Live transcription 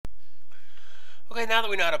Okay, now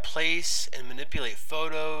that we know how to place and manipulate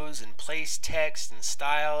photos and place text and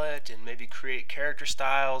style it and maybe create character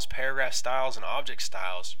styles, paragraph styles, and object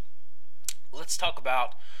styles, let's talk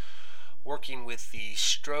about working with the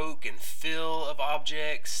stroke and fill of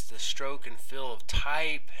objects, the stroke and fill of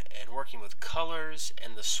type, and working with colors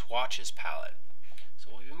and the swatches palette. So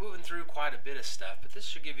we'll be moving through quite a bit of stuff, but this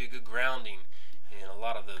should give you a good grounding in a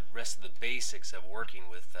lot of the rest of the basics of working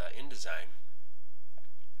with InDesign.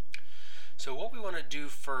 So what we want to do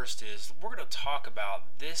first is we're going to talk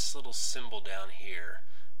about this little symbol down here,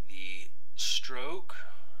 the stroke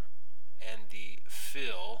and the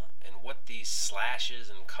fill, and what these slashes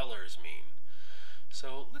and colors mean.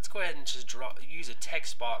 So let's go ahead and just use a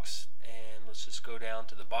text box, and let's just go down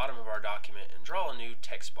to the bottom of our document and draw a new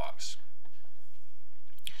text box.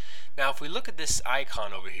 Now if we look at this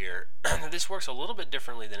icon over here, this works a little bit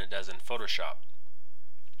differently than it does in Photoshop,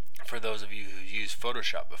 for those of you who used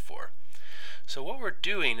Photoshop before. So what we're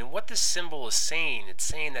doing, and what this symbol is saying, it's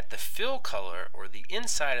saying that the fill color, or the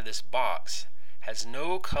inside of this box, has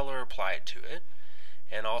no color applied to it,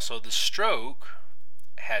 and also the stroke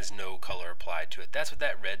has no color applied to it. That's what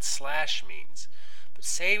that red slash means. But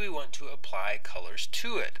say we want to apply colors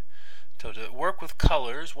to it. So to work with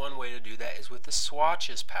colors, one way to do that is with the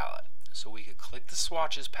swatches palette. So we could click the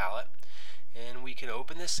swatches palette, and we can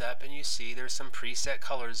open this up, and you see there's some preset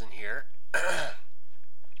colors in here.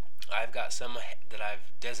 I've got some that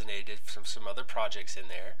I've designated from some other projects in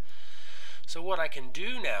there. So what I can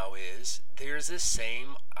do now is, there's this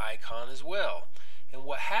same icon as well. And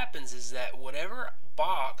what happens is that whatever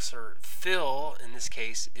box or fill, in this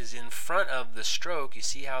case, is in front of the stroke, you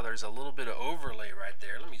see how there's a little bit of overlay right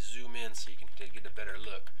there. Let me zoom in so you can get a better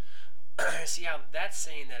look. See how that's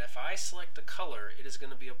saying that if I select the color, it is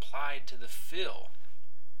going to be applied to the fill.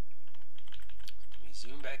 Let me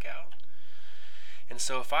zoom back out. And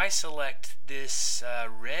so if I select this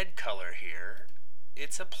red color here,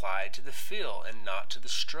 it's applied to the fill and not to the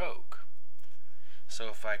stroke. So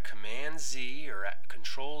if I Command Z or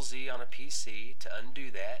Control Z on a PC to undo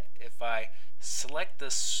that, if I select the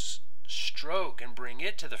stroke and bring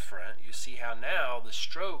it to the front, you see how now the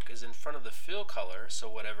stroke is in front of the fill color, so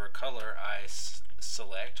whatever color I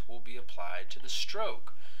select will be applied to the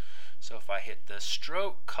stroke. So if I hit the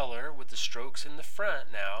stroke color with the strokes in the front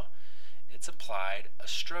now, it's applied a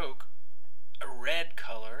stroke, a red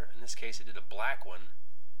color, in this case it did a black one,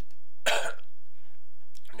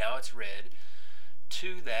 now it's red,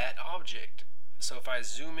 to that object. So if I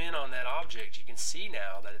zoom in on that object, you can see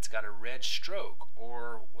now that it's got a red stroke,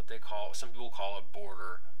 or what they call, some people call a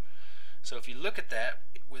border. So if you look at that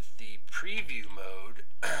with the preview mode,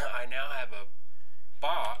 I now have a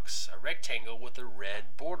box, a rectangle with a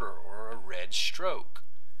red border or a red stroke.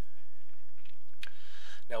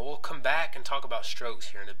 Now we'll come back and talk about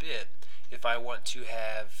strokes here in a bit. If I want to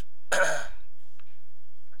have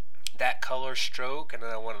that color stroke and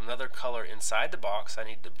then I want another color inside the box, I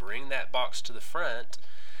need to bring that box to the front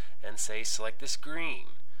and say select this green,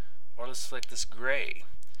 or let's select this gray.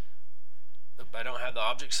 I don't have the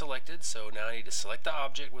object selected, so now I need to select the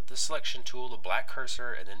object with the selection tool, the black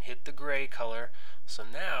cursor, and then hit the gray color. So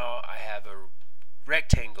now I have a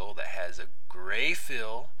rectangle that has a gray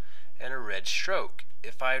fill and a red stroke.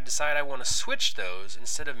 If I decide I want to switch those,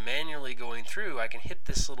 instead of manually going through, I can hit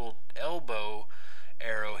this little elbow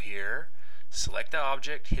arrow here, select the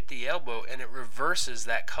object, hit the elbow, and it reverses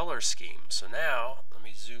that color scheme. So now, let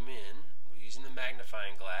me zoom in using the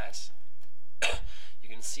magnifying glass. You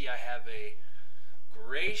can see I have a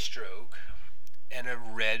gray stroke and a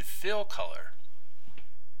red fill color.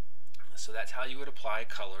 So that's how you would apply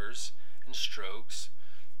colors and strokes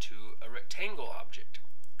to a rectangle object.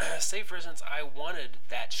 Say for instance I wanted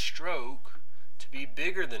that stroke to be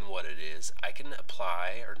bigger than what it is, I can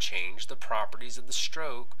apply or change the properties of the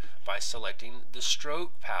stroke by selecting the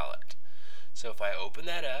stroke palette. So if I open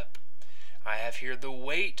that up, I have here the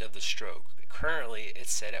weight of the stroke. Currently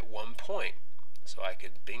it's set at 1 point. So I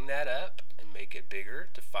could bring that up and make it bigger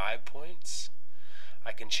to 5 points.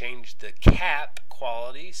 I can change the cap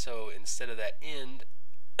quality, so instead of that end,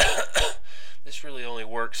 this really only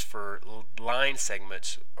works for line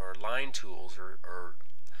segments or line tools or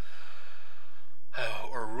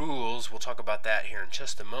rules. We'll talk about that here in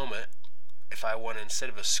just a moment. If I want, instead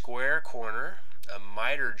of a square corner, a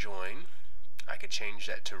miter join, I could change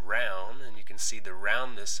that to round, and you can see the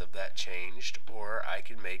roundness of that changed, or I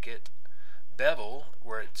can make it bevel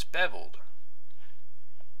where it's beveled.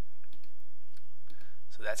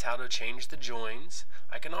 So that's how to change the joins.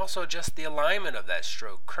 I can also adjust the alignment of that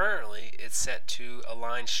stroke. Currently it's set to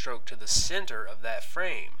align stroke to the center of that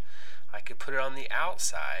frame. I could put it on the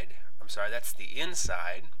outside. I'm sorry, that's the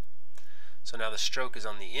inside. So now the stroke is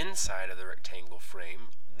on the inside of the rectangle frame.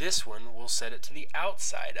 This one will set it to the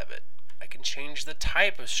outside of it. I can change the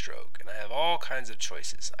type of stroke, and I have all kinds of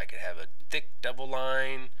choices. I could have a thick double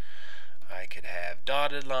line, I could have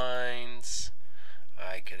dotted lines,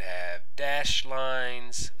 I could have dashed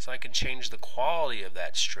lines, so I can change the quality of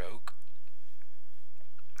that stroke.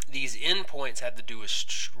 These endpoints have to do with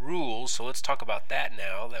rules, so let's talk about that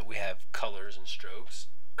now that we have colors and strokes.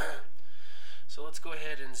 So let's go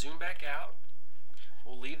ahead and zoom back out.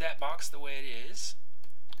 We'll leave that box the way it is.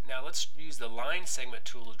 Now let's use the line segment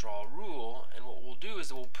tool to draw a rule, and what we'll do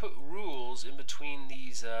is we'll put rules in between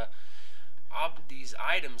these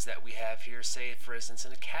items that we have here, say for instance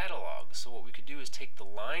in a catalog. So what we could do is take the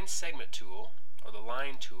line segment tool, or the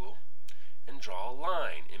line tool, and draw a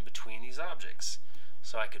line in between these objects.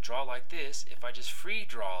 So I could draw like this. If I just free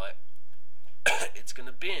draw it, it's going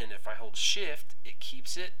to bend. If I hold shift, it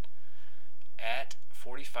keeps it at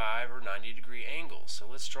 45 or 90 degree angles. So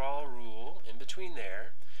let's draw a rule in between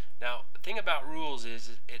there. Now the thing about rules is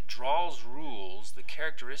it draws rules. The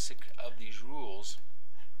characteristic of these rules,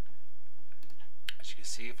 as you can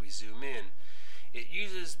see if we zoom in, it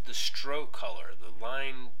uses the stroke color. The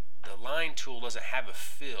line tool doesn't have a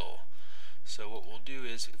fill. So what we'll do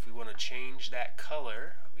is if we want to change that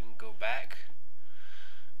color, we can go back.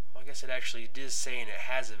 Well, I guess it actually is saying it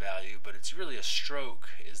has a value, but it's really a stroke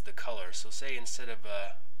is the color. So say instead of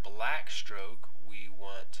a black stroke, we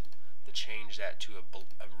want to change that to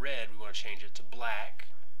a red, we want to change it to black.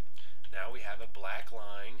 Now we have a black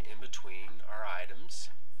line in between our items.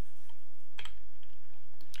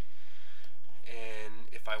 And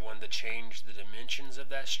if I wanted to change the dimensions of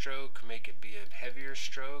that stroke, make it be a heavier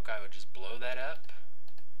stroke, I would just blow that up.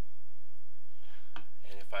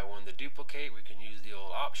 And if I wanted to duplicate, we can use the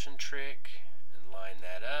old option trick and line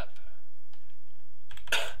that up.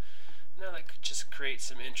 Now that could just create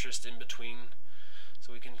some interest in between,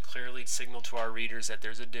 so we can clearly signal to our readers that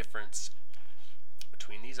there's a difference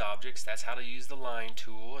between these objects. That's how to use the line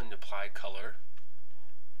tool and apply color.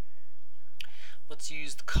 Let's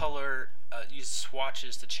use the color, use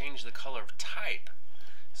swatches to change the color of type.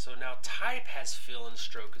 So now type has fill and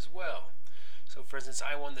stroke as well. So for instance,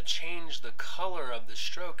 I want to change the color of the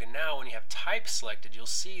stroke, and now when you have type selected, you'll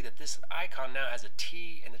see that this icon now has a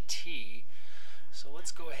T and a T. So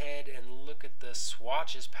let's go ahead and look at the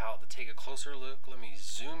swatches palette to take a closer look. Let me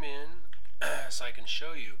zoom in so I can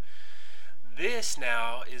show you. This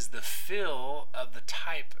now is the fill of the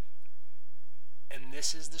type, and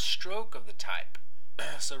this is the stroke of the type.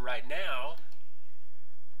 So right now,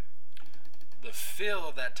 the fill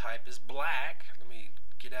of that type is black. Let me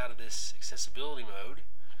get out of this accessibility mode.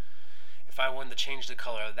 If I wanted to change the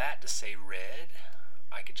color of that to say red,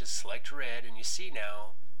 I could just select red, and you see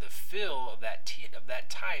now the fill of that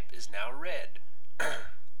type is now red.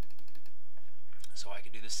 So I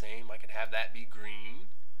could do the same. I could have that be green,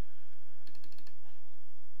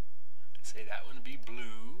 and say that one be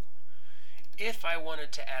blue. If I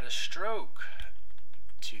wanted to add a stroke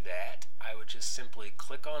to that, I would just simply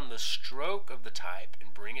click on the stroke of the type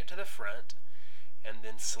and bring it to the front, and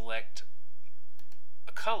then select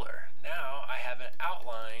a color. Now I have an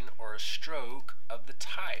outline or a stroke of the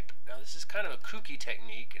type. Now this is kind of a kooky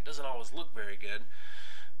technique. It doesn't always look very good,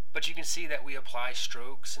 but you can see that we apply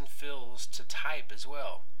strokes and fills to type as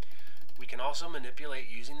well. We can also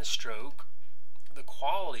manipulate, using the stroke, the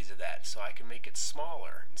qualities of that. So I can make it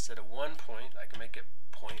smaller. Instead of 1 point, I can make it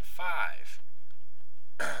 0.5.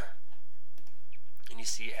 And you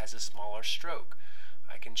see it has a smaller stroke.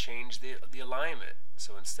 I can change the alignment.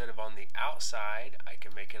 So instead of on the outside, I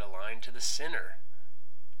can make it aligned to the center.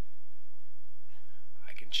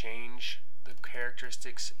 I can change the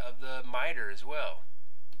characteristics of the miter as well.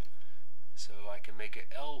 So I can make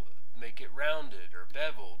it rounded or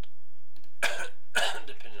beveled,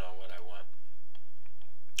 depending on what I want.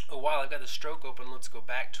 Oh, while I've got the stroke open, let's go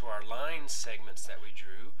back to our line segments that we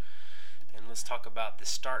drew, and let's talk about the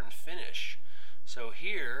start and finish. So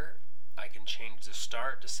here I can change the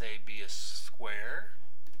start to say be a square,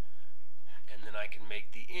 and then I can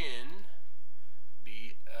make the end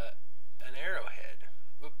be an arrowhead.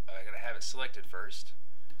 Oop, I gotta have it selected first.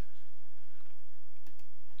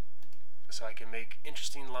 So I can make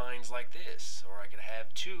interesting lines like this, or I could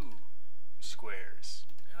have 2 squares,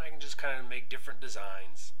 and I can just kind of make different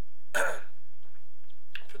designs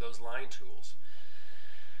for those line tools.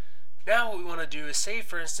 Now what we want to do is, say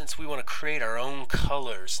for instance we want to create our own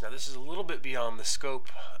colors. Now this is a little bit beyond the scope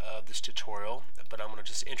of this tutorial, but I'm going to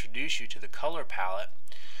just introduce you to the color palette.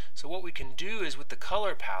 So what we can do is, with the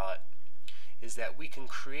color palette, is that we can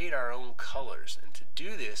create our own colors. And to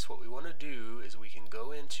do this, what we want to do is we can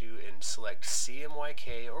go into and select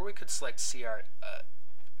CMYK, or we could select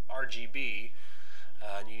RGB.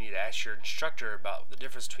 And you need to ask your instructor about the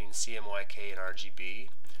difference between CMYK and RGB.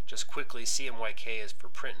 Just quickly, CMYK is for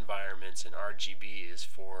print environments and RGB is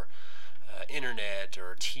for internet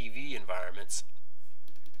or TV environments.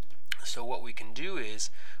 So what we can do is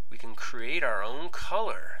we can create our own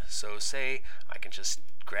color. So say I can just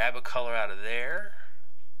grab a color out of there,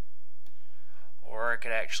 or I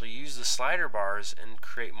could actually use the slider bars and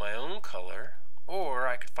create my own color, or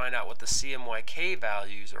I could find out what the CMYK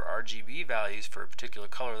values or RGB values for a particular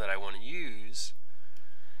color that I want to use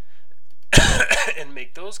and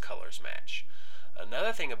make those colors match.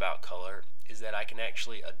 Another thing about color is that I can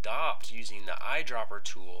actually adopt, using the eyedropper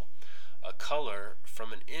tool, a color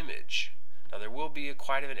from an image. Now there will be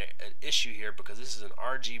quite an issue here because this is an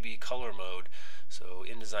RGB color mode, so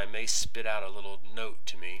InDesign may spit out a little note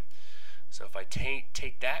to me. So if I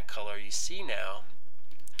take that color, you see now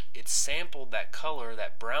it sampled that color,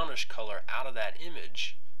 that brownish color, out of that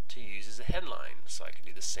image to use as a headline. So I can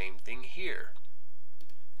do the same thing here.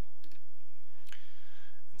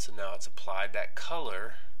 And so now it's applied that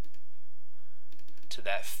color to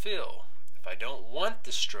that fill. If I don't want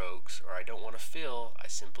the strokes, or I don't want to fill, I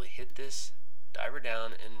simply hit this diver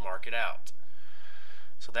down and mark it out.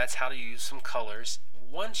 So that's how to use some colors.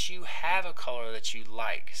 Once you have a color that you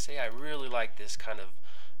like, say I really like this kind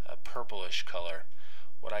of purplish color,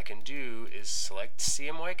 what I can do is select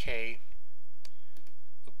CMYK.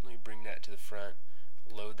 Let me bring that to the front,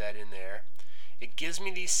 load that in there. It gives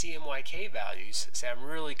me these CMYK values. Say I'm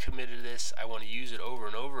really committed to this, I want to use it over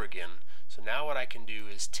and over again. So now what I can do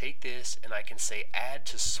is take this and I can say add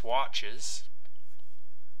to swatches.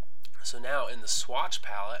 So now in the swatch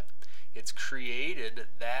palette, it's created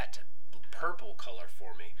that purple color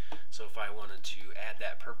for me. So if I wanted to add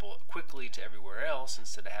that purple quickly to everywhere else,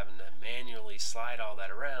 instead of having to manually slide all that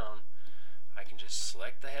around, I can just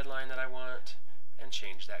select the headline that I want and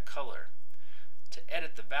change that color. To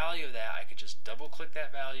edit the value of that, I could just double click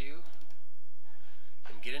that value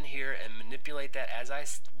and get in here and manipulate that as I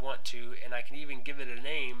want to, and I can even give it a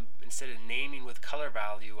name. Instead of naming with color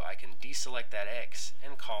value, I can deselect that X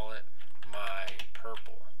and call it my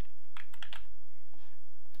purple.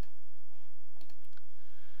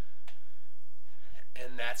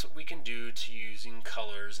 And that's what we can do to using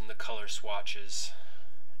colors and the color swatches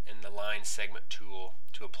and the line segment tool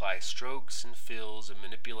to apply strokes and fills and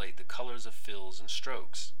manipulate the colors of fills and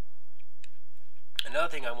strokes. Another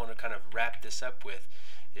thing I want to kind of wrap this up with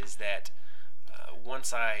is that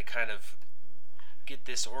once I kind of get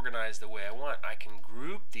this organized the way I want, I can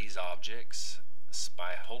group these objects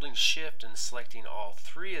by holding Shift and selecting all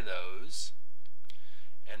three of those,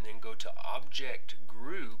 and then go to Object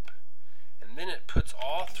Group, and then it puts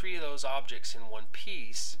all three of those objects in one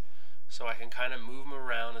piece, so I can kind of move them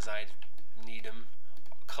around as I need them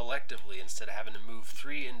collectively. Instead of having to move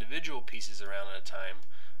three individual pieces around at a time,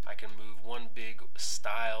 I can move one big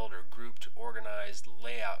styled or grouped, organized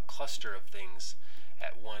layout cluster of things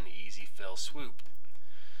at one easy fell swoop.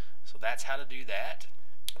 So that's how to do that.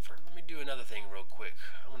 Let me do another thing real quick.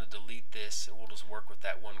 I'm going to delete this and we'll just work with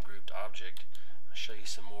that one grouped object. I'll show you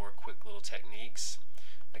some more quick little techniques.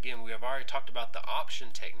 Again, we have already talked about the option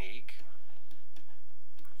technique.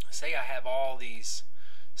 Say I have all these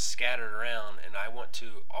scattered around and I want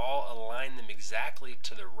to all align them exactly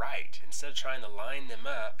to the right. Instead of trying to line them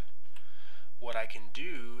up, what I can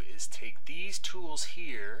do is take these tools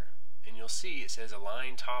here, and you'll see it says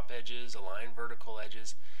align top edges, align vertical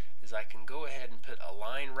edges, is I can go ahead and put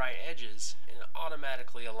align right edges, and it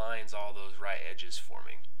automatically aligns all those right edges for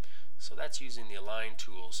me. So that's using the align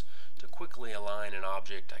tools to quickly align an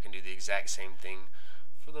object. I can do the exact same thing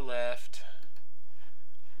for the left.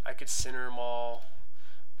 I could center them all,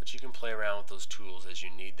 but you can play around with those tools as you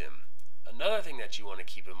need them. Another thing that you want to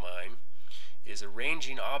keep in mind is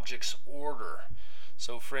arranging objects order.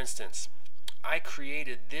 So for instance, I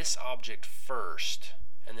created this object first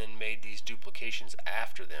and then made these duplications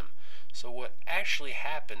after them. So what actually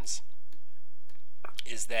happens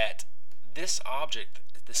is that this object,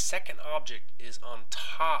 the second object, is on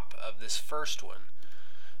top of this first one.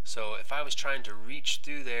 So if I was trying to reach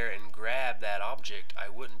through there and grab that object, I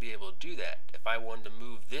wouldn't be able to do that. If I wanted to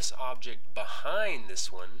move this object behind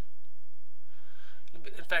this one,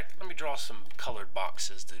 in fact, let me draw some colored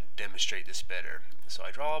boxes to demonstrate this better. So I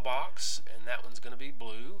draw a box, and that one's going to be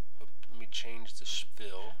blue. Let me change the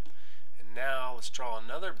fill. And now let's draw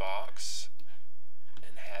another box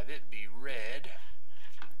and have it be red.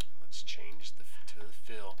 Let's change to the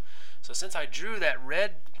fill. So since I drew that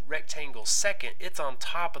red rectangle second, it's on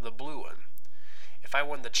top of the blue one. If I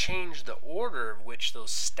wanted to change the order of which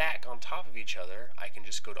those stack on top of each other, I can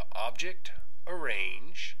just go to Object,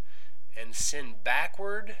 Arrange, and Send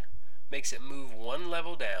Backward makes it move one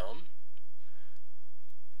level down.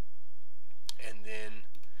 And then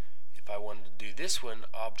if I wanted to do this one,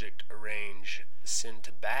 Object, Arrange, Send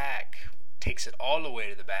to Back takes it all the way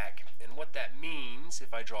to the back. And what that means,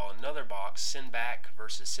 if I draw another box, Send Back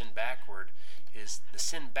versus Send Backward, is the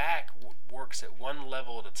Send Back works at one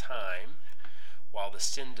level at a time, while the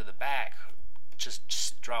Send to the Back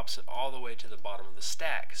just drops it all the way to the bottom of the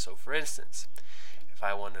stack. So for instance, if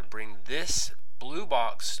I want to bring this blue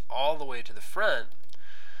box all the way to the front,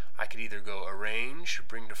 I could either go Arrange,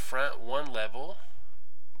 bring to front one level,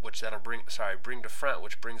 bring to front,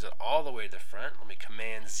 which brings it all the way to the front. Let me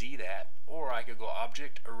Command Z that. Or I could go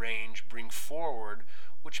Object, Arrange, bring forward,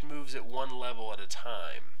 which moves it one level at a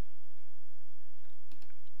time.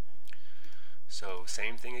 So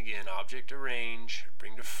same thing again, Object, Arrange,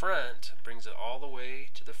 bring to front, brings it all the way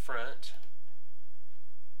to the front.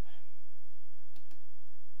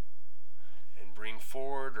 And bring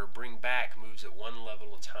forward or bring back moves it one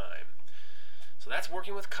level at a time. So that's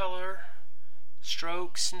working with color,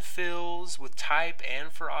 strokes and fills, with type and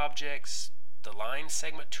for objects, the line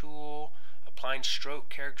segment tool, applying stroke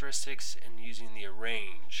characteristics, and using the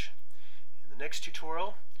arrange. In the next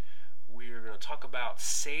tutorial, we are going to talk about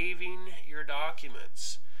saving your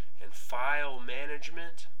documents and file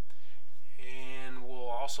management, and we'll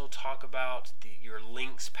also talk about your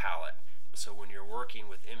links palette, so when you're working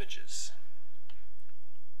with images.